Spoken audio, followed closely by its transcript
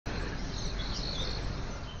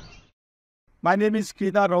My name is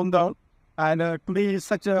Kedar Rondal, and today is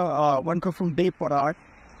such a wonderful day for us.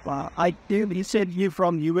 I came recently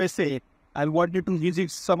from USA and wanted to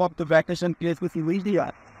visit some of the vacation places in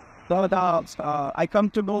India. So I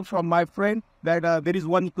come to know from my friend that there is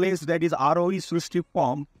one place that is Aroha Srushti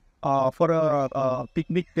farm for a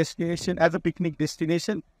picnic destination, as a picnic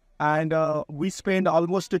destination. And we spend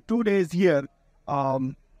almost 2 days here.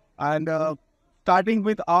 And starting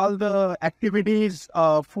with all the activities,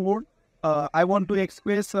 food, I want to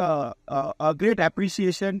express a great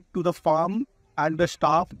appreciation to the farm and the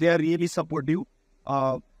staff. They are really supportive.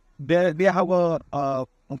 They have a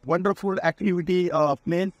wonderful activity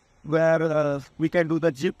plan where we can do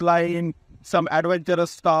the zip line, some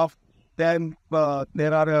adventurous stuff. Then there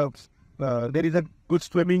is a good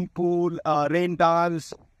swimming pool, rain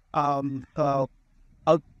dance, a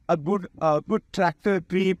good tractor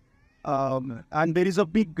trip, and there is a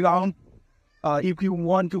big ground if you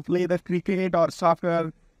want to play the cricket or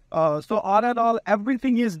soccer. So all in all,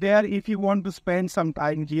 everything is there if you want to spend some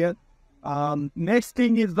time here. Next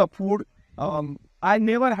thing is the food. I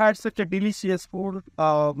never had such a delicious food.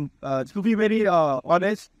 To be very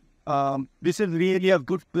honest, this is really a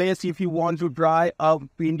good place if you want to try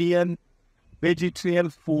Indian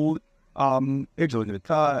vegetarian food. It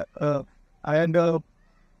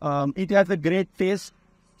has a great taste.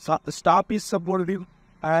 Staff is supportive,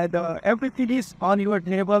 and everything is on your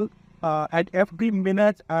table at every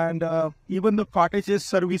minute. And even the cottages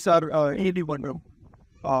service are really wonderful.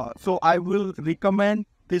 So I will recommend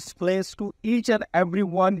this place to each and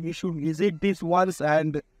everyone. You should visit this once,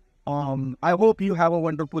 and I hope you have a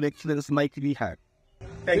wonderful experience like we had.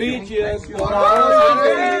 Three cheers for Aroha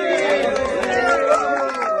Srushti.